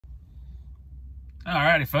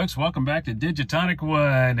Alrighty, folks, welcome back to Digitonic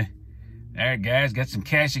One. Alright, guys, got some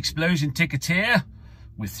Cash Explosion tickets here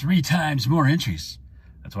with 3 times more entries.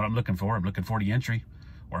 That's what I'm looking for. I'm looking for the entry,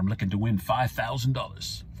 or I'm looking to win $5,000.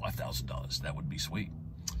 $5,000, that would be sweet.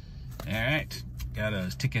 Alright,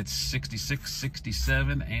 got tickets 66,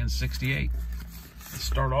 67, and 68. Let's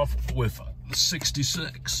start off with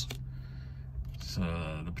 66. So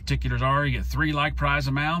the particulars are you get 3 like prize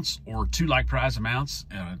amounts or 2 like prize amounts,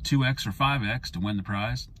 2x or 5x to win the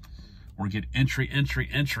prize, or get entry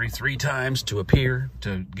 3 times to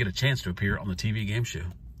get a chance to appear on the TV game show.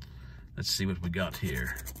 Let's see what we got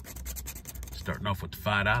here. Starting off with the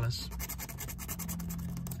 $5,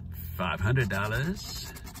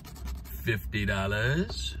 $500,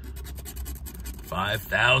 $50,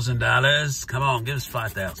 $5,000. Come on, give us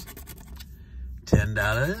 5,000.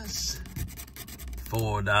 $10.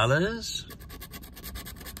 $4,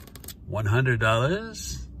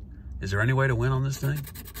 $100. Is there any way to win on this thing?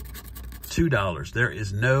 $2. There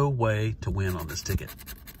is no way to win on this ticket.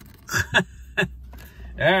 All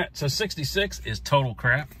right, so 66 is total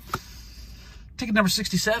crap. Ticket number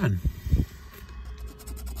 67.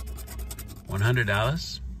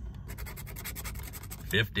 $100,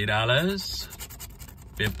 $50,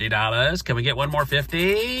 $50. Can we get one more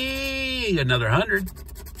 50? Another 100.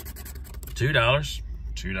 $2.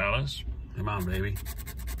 Come on, baby.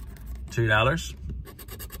 $2.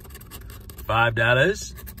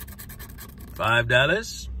 $5.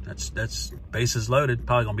 $5. That's bases loaded.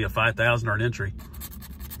 Probably gonna be a 5,000 or an entry.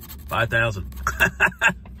 5,000.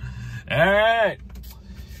 All right.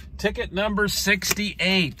 Ticket number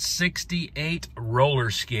 68. 68 roller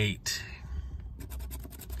skate.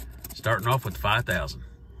 Starting off with 5,000.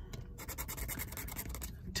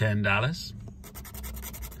 $10.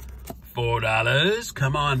 $4.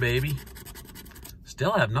 Come on, baby.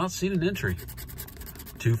 Still have not seen an entry.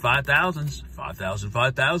 2 5,000s. 5,000,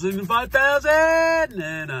 5,000, and 5,000.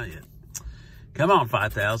 No, not yet. Come on,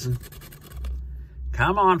 5,000.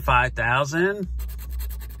 Come on, 5,000.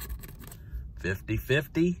 50,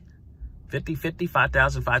 50. 50, 50,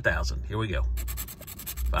 5,000, 5,000. Here we go.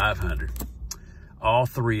 500. All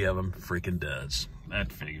 3 of them freaking duds.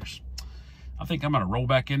 That figures. I think I'm going to roll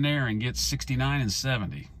back in there and get 69 and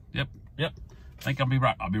 70. Yep. I think I'll be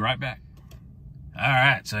right back. All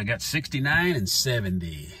right, so I got 69 and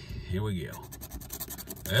 70. Here we go.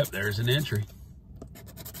 Yep, there's an entry.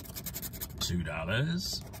 $2.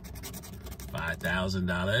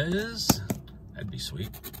 $5,000. That'd be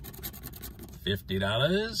sweet.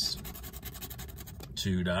 $50.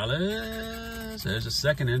 $2. There's a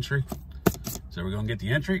second entry. So we're gonna get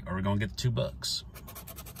the entry, or we're gonna get the $2.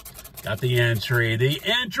 Got the entry. The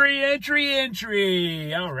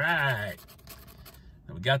entry. All right.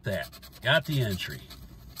 We got that. Got the entry.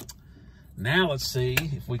 Now let's see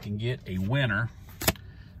if we can get a winner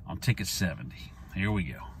on ticket 70. Here we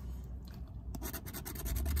go.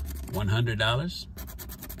 $100.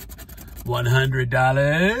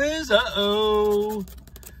 $100. Uh-oh.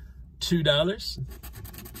 $2.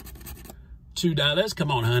 $2.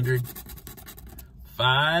 Come on, 100.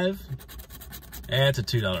 5. That's a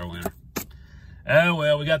 $2 winner. Oh,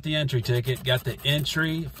 well, we got the entry ticket. Got the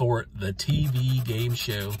entry for the TV game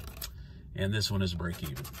show. And this one is break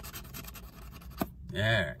even. All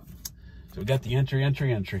right. So we got the entry.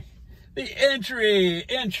 The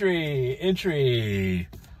entry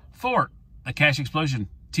for the Cash Explosion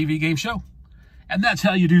TV game show. And that's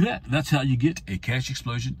how you do that. That's how you get a Cash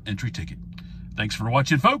Explosion entry ticket. Thanks for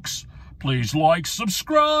watching, folks. Please like,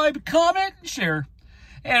 subscribe, comment, and share.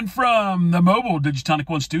 And from the mobile Digitonic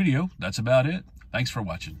One studio, that's about it. Thanks for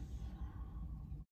watching.